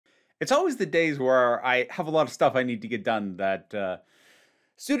It's always the days where I have a lot of stuff I need to get done that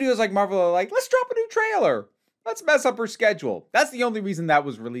studios like Marvel are like, let's drop a new trailer. Let's mess up her schedule. That's the only reason that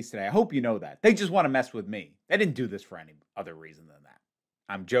was released today. I hope you know that. They just want to mess with me. They didn't do this for any other reason than that.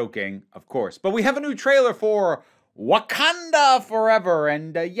 I'm joking, of course. But we have a new trailer for Wakanda Forever.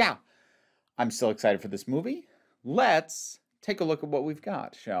 And yeah, I'm still excited for this movie. Let's take a look at what we've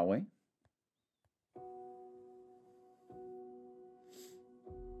got, shall we?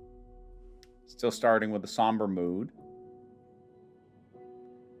 Still starting with a somber mood.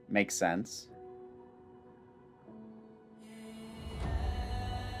 Makes sense.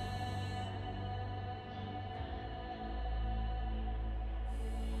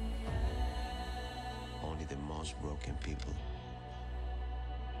 Only the most broken people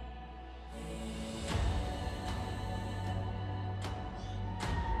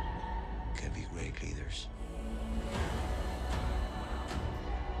can be great leaders.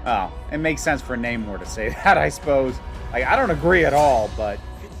 Oh, it makes sense for Namor to say that, I suppose. Like, I don't agree at all, but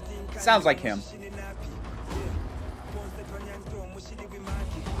it sounds like him.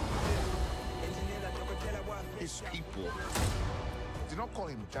 His people did not call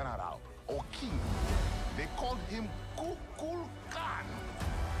him general or king. They called him Kukul Khan,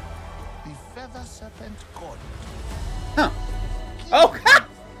 the feather serpent god. Huh. Oh, ha!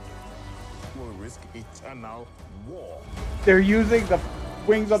 Will risk eternal war. They're using the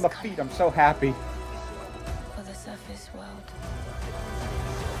wings on the feet. I'm so happy. For the surface world.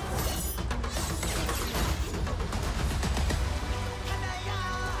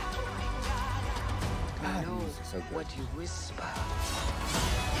 God, the music's so good. What you whisper.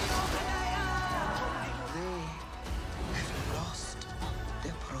 They have lost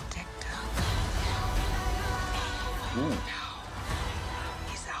their protector. Ooh. Now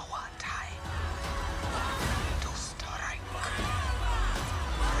is our time to strike.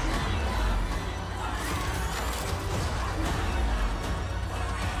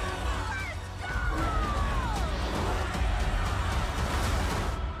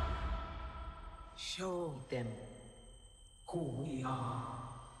 Show them who we are.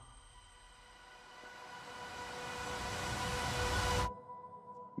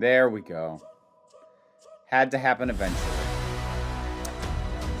 There we go. Had to happen eventually.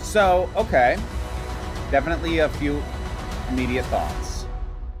 So, okay. Definitely a few immediate thoughts.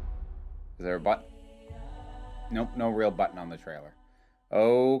 Is there a button? Nope, no real button on the trailer.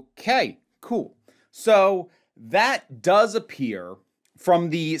 Okay, cool. So, that does appear from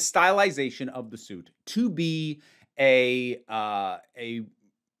the stylization of the suit to be a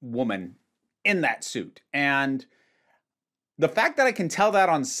woman in that suit. And the fact that I can tell that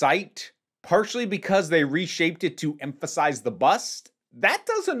on sight, partially because they reshaped it to emphasize the bust, that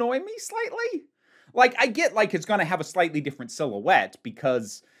does annoy me slightly. Like, I get, like, it's going to have a slightly different silhouette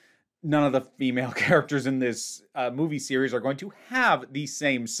because none of the female characters in this movie series are going to have the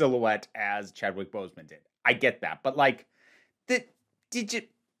same silhouette as Chadwick Boseman did. I get that. But, like, did you...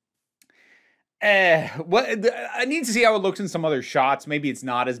 I need to see how it looks in some other shots. Maybe it's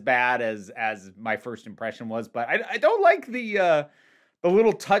not as bad as my first impression was, but I don't like the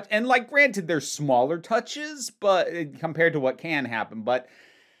little touch. And like, granted, they're smaller touches, but compared to what can happen, but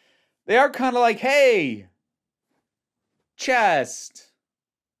they are kind of like, hey, chest,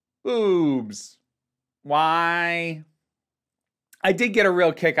 boobs, why? I did get a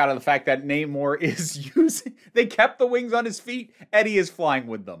real kick out of the fact that Namor is using. They kept the wings on his feet. Eddie is flying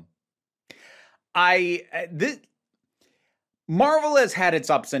with them. Marvel has had its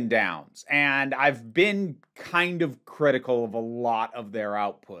ups and downs, and I've been kind of critical of a lot of their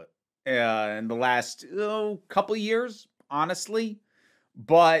output in the last couple years, honestly.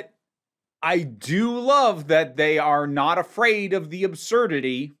 But I do love that they are not afraid of the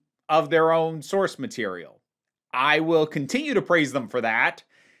absurdity of their own source material. I will continue to praise them for that,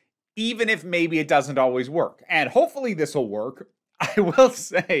 even if maybe it doesn't always work. And hopefully this will work. I will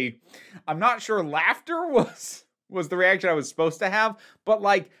say, I'm not sure laughter was the reaction I was supposed to have, but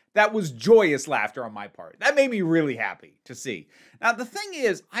like, that was joyous laughter on my part. That made me really happy to see. Now, the thing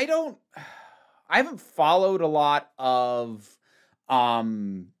is, I haven't followed a lot of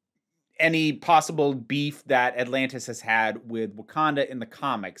any possible beef that Atlantis has had with Wakanda in the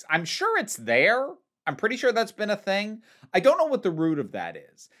comics. I'm sure it's there. I'm pretty sure that's been a thing. I don't know what the root of that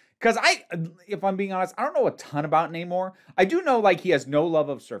is. Because if I'm being honest, I don't know a ton about Namor. I do know, like, he has no love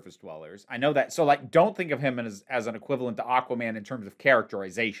of surface dwellers. I know that. So, like, don't think of him as an equivalent to Aquaman in terms of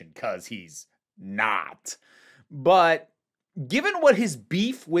characterization, because he's not. But given what his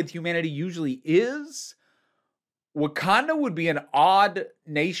beef with humanity usually is, Wakanda would be an odd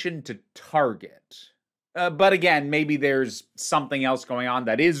nation to target. But again, maybe there's something else going on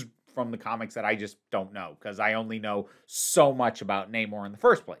that is from the comics that I just don't know, because I only know so much about Namor in the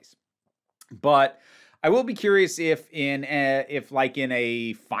first place. But I will be curious if in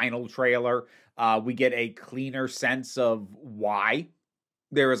a final trailer, we get a cleaner sense of why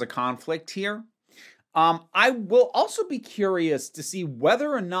there is a conflict here. I will also be curious to see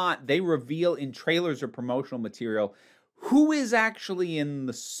whether or not they reveal in trailers or promotional material who is actually in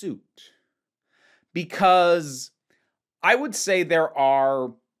the suit. Because I would say there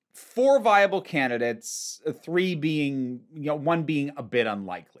are 4 viable candidates, 3 being, one being a bit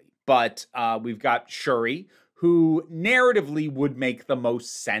unlikely. But we've got Shuri, who narratively would make the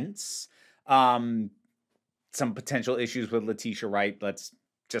most sense. Some potential issues with Letitia Wright. Let's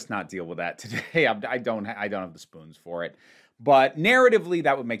just not deal with that today. I don't have the spoons for it. But narratively,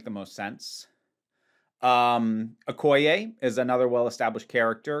 that would make the most sense. Okoye is another well-established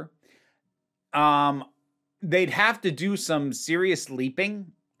character. They'd have to do some serious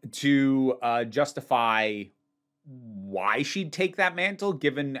leaping to justify why she'd take that mantle,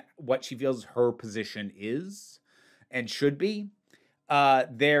 given what she feels her position is and should be.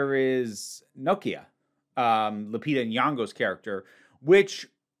 There is Nokia, Lupita Nyong'o's character, which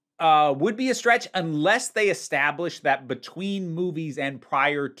would be a stretch unless they establish that between movies and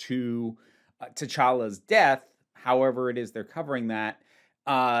prior to T'Challa's death, however it is they're covering that,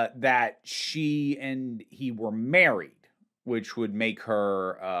 that she and he were married, which would make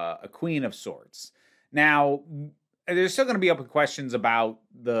her a queen of sorts. Now, there's still going to be open questions about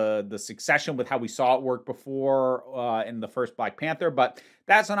the succession with how we saw it work before in the first Black Panther, but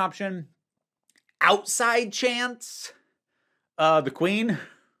that's an option. Outside chance, the queen,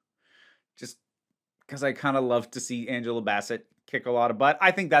 just because I kind of love to see Angela Bassett kick a lot of butt.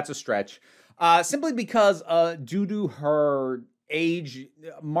 I think that's a stretch. Simply because due to her age,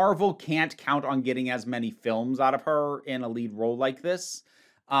 Marvel can't count on getting as many films out of her in a lead role like this.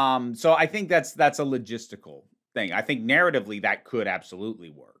 So I think that's a logistical thing. I think narratively that could absolutely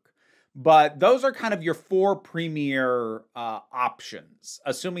work. But those are kind of your 4 premier options,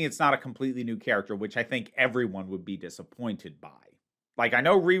 assuming it's not a completely new character, which I think everyone would be disappointed by. Like, I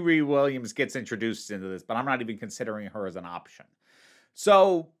know Riri Williams gets introduced into this, but I'm not even considering her as an option.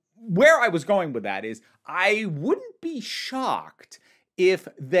 So where I was going with that is I wouldn't be shocked if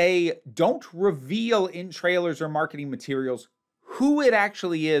they don't reveal in trailers or marketing materials who it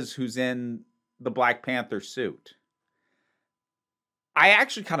actually is who's in the Black Panther suit. I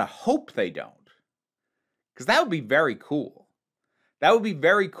actually kind of hope they don't, because that would be very cool. That would be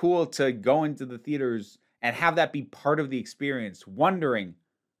very cool to go into the theaters and have that be part of the experience, wondering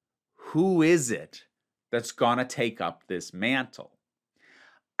who is it that's gonna take up this mantle.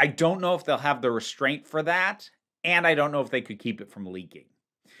 I don't know if they'll have the restraint for that, and I don't know if they could keep it from leaking.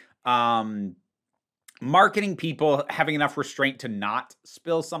 Marketing people having enough restraint to not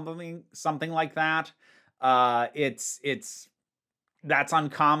spill something like that, that's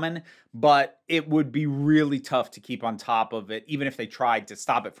uncommon, but it would be really tough to keep on top of it, even if they tried to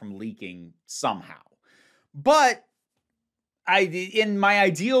stop it from leaking somehow. But in my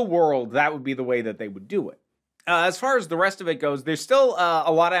ideal world, that would be the way that they would do it. As far as the rest of it goes, there's still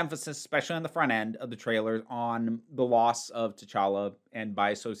a lot of emphasis, especially on the front end of the trailers, on the loss of T'Challa and, by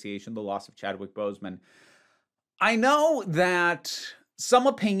association, the loss of Chadwick Boseman. I know that some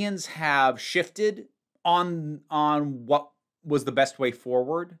opinions have shifted on what was the best way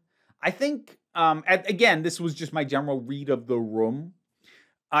forward. I think, again, this was just my general read of the room.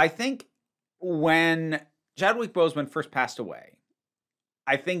 I think when Chadwick Boseman first passed away,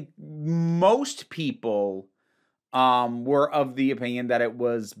 I think most people were of the opinion that it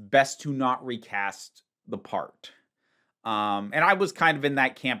was best to not recast the part. And I was kind of in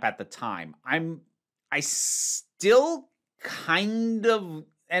that camp at the time. I still kind of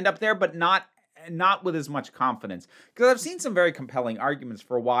end up there, but not with as much confidence, because I've seen some very compelling arguments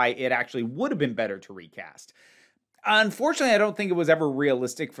for why it actually would have been better to recast. Unfortunately, I don't think it was ever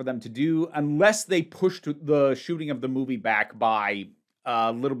realistic for them to do unless they pushed the shooting of the movie back by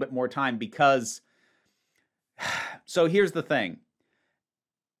a little bit more time, because so here's the thing.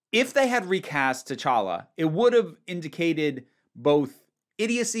 If they had recast T'Challa, it would have indicated both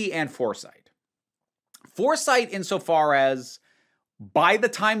idiocy and foresight. Foresight insofar as by the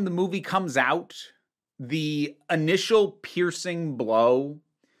time the movie comes out, the initial piercing blow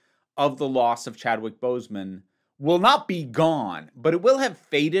of the loss of Chadwick Boseman will not be gone, but it will have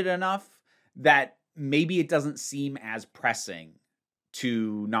faded enough that maybe it doesn't seem as pressing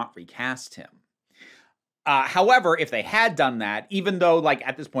to not recast him. However, if they had done that, even though, like,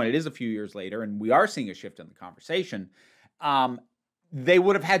 at this point it is a few years later and we are seeing a shift in the conversation, they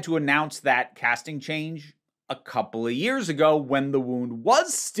would have had to announce that casting change a couple of years ago when the wound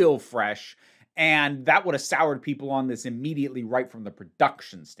was still fresh, and that would have soured people on this immediately right from the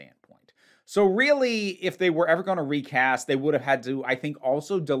production standpoint. So really, if they were ever going to recast, they would have had to, I think,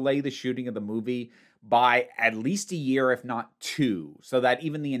 also delay the shooting of the movie by at least a year, if not 2, so that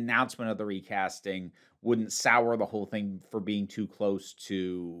even the announcement of the recasting wouldn't sour the whole thing for being too close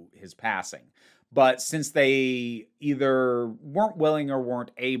to his passing. But since they either weren't willing or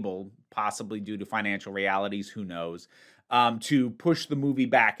weren't able, possibly due to financial realities, who knows, to push the movie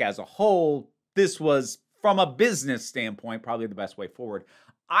back as a whole, this was, from a business standpoint, probably the best way forward.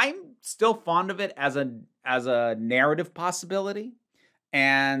 I'm still fond of it as a narrative possibility,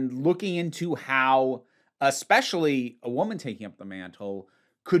 and looking into how, especially a woman taking up the mantle,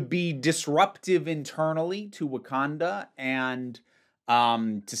 could be disruptive internally to Wakanda, and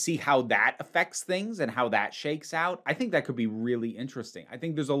to see how that affects things and how that shakes out. I think that could be really interesting. I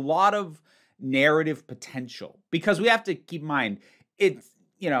think there's a lot of narrative potential, because we have to keep in mind, it's,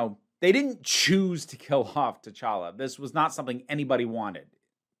 they didn't choose to kill off T'Challa. This was not something anybody wanted.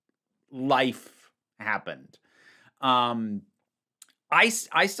 Life happened. I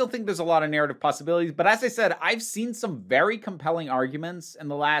still think there's a lot of narrative possibilities, but as I said, I've seen some very compelling arguments in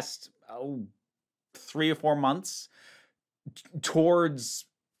the last 3 or 4 months towards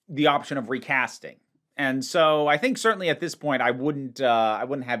the option of recasting. And so I think certainly at this point, I wouldn't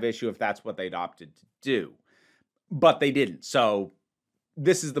have issue if that's what they'd opted to do, but they didn't. So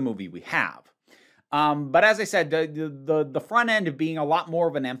this is the movie we have. But as I said, the front end of being a lot more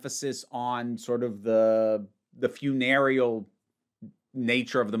of an emphasis on sort of the funereal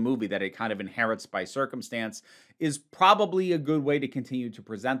nature of the movie that it kind of inherits by circumstance is probably a good way to continue to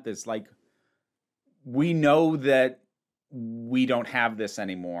present this. Like, we know that we don't have this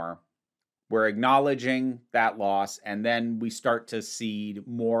anymore. We're acknowledging that loss, and then we start to see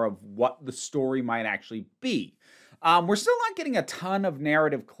more of what the story might actually be. We're still not getting a ton of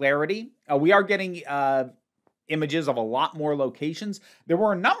narrative clarity. We are getting images of a lot more locations. There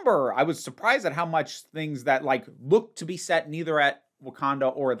were a number. I was surprised at how much things that looked to be set neither at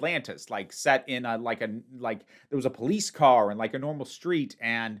Wakanda or Atlantis, like set in there was a police car and like a normal street,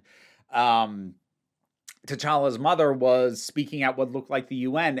 and T'Challa's mother was speaking at what looked like the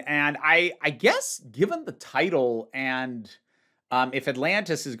UN. And I guess given the title, and if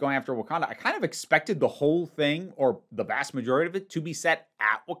Atlantis is going after Wakanda, I kind of expected the whole thing, or the vast majority of it, to be set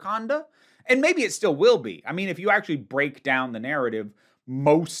at Wakanda. And maybe it still will be. I mean, if you actually break down the narrative,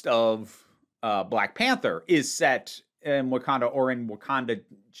 most of Black Panther is set in Wakanda or in Wakanda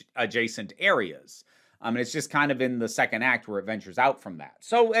adjacent areas. And it's just kind of in the second act where it ventures out from that.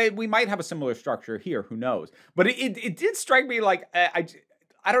 So we might have a similar structure here. Who knows? But it did strike me like, I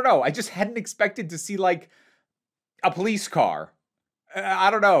don't know. I just hadn't expected to see like a police car.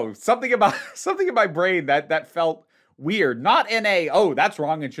 I don't know. Something in my brain that felt weird. Not in a, oh, that's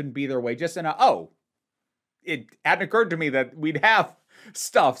wrong and shouldn't be their way. Just in a, oh, it hadn't occurred to me that we'd have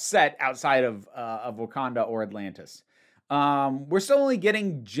stuff set outside of Wakanda or Atlantis. We're still only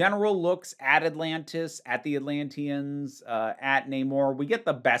getting general looks at Atlantis, at the Atlanteans, at Namor. We get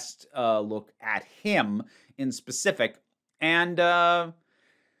the best look at him in specific, and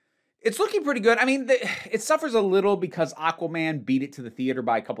it's looking pretty good. I mean, it suffers a little because Aquaman beat it to the theater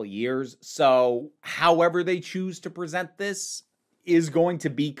by a couple of years, so however they choose to present this is going to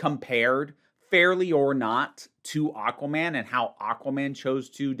be compared, fairly or not, to Aquaman and how Aquaman chose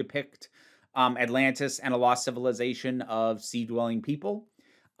to depict Atlantis and a lost civilization of sea-dwelling people.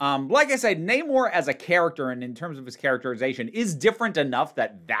 Like I said, Namor as a character and in terms of his characterization is different enough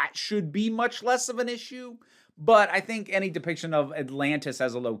that should be much less of an issue. But I think any depiction of Atlantis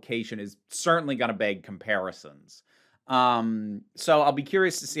as a location is certainly going to beg comparisons. So I'll be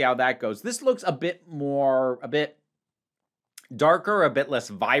curious to see how that goes. This looks a bit darker, a bit less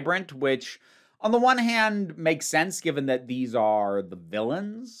vibrant, which on the one hand makes sense given that these are the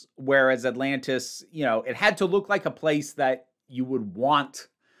villains, whereas Atlantis, it had to look like a place that you would want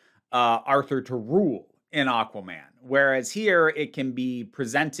Arthur to rule in Aquaman. Whereas here it can be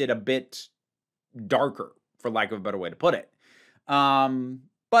presented a bit darker, for lack of a better way to put it.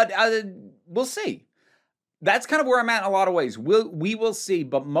 But we'll see. That's kind of where I'm at in a lot of ways. We will see,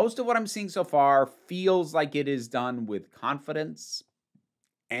 but most of what I'm seeing so far feels like it is done with confidence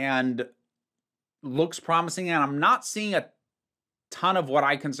and looks promising, and I'm not seeing a ton of what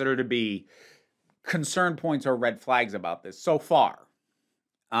I consider to be concern points or red flags about this so far.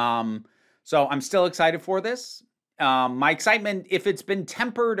 So I'm still excited for this. My excitement, if it's been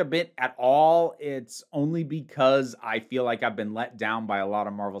tempered a bit at all, it's only because I feel like I've been let down by a lot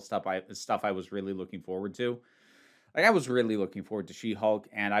of Marvel stuff I was really looking forward to. Like, I was really looking forward to She-Hulk,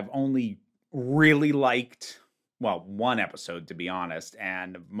 and I've only really liked well, one episode to be honest,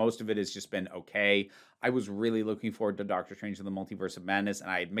 and most of it has just been okay. I was really looking forward to Doctor Strange and the Multiverse of Madness, and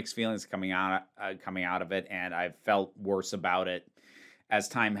I had mixed feelings coming out of it, and I've felt worse about it as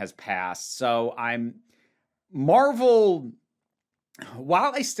time has passed. So Marvel,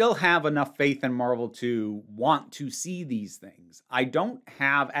 while I still have enough faith in Marvel to want to see these things, I don't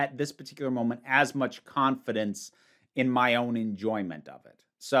have at this particular moment as much confidence in my own enjoyment of it.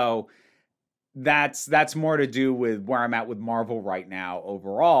 So that's more to do with where I'm at with Marvel right now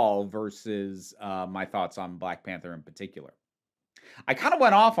overall versus my thoughts on Black Panther in particular. I kind of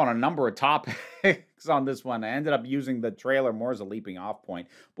went off on a number of topics on this one. I ended up using the trailer more as a leaping off point.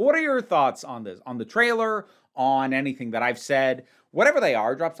 But what are your thoughts on this? On the trailer, on anything that I've said? Whatever they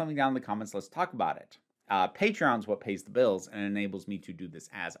are, drop something down in the comments. Let's talk about it. Patreon's what pays the bills and enables me to do this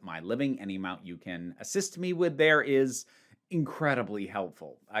as my living. Any amount you can assist me with there is incredibly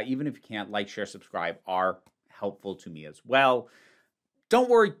helpful. Even if you can't, like, share, subscribe are helpful to me as well. Don't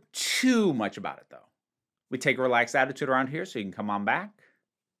worry too much about it, though. We take a relaxed attitude around here, so you can come on back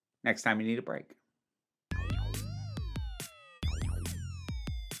next time you need a break.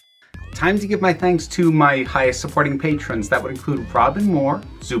 Time to give my thanks to my highest supporting patrons. That would include Robin Moore,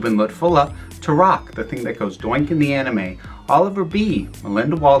 Zubin Lutfullah, Tarak, the thing that goes doink in the anime, Oliver B.,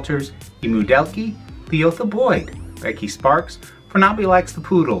 Melinda Walters, Emu Delkey, Leotha Boyd, Becky Sparks, Pranabi Likes the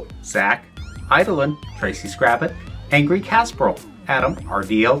Poodle, Zach, Idolin, Tracy Scrabbit, Angry Casperl, Adam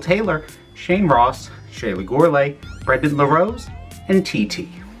RDL Taylor, Shane Ross, Shayla Gourlay, Brendan LaRose, and TT.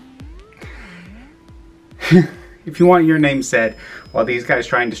 If you want your name said while these guys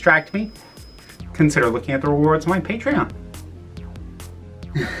try and distract me, consider looking at the rewards on my Patreon.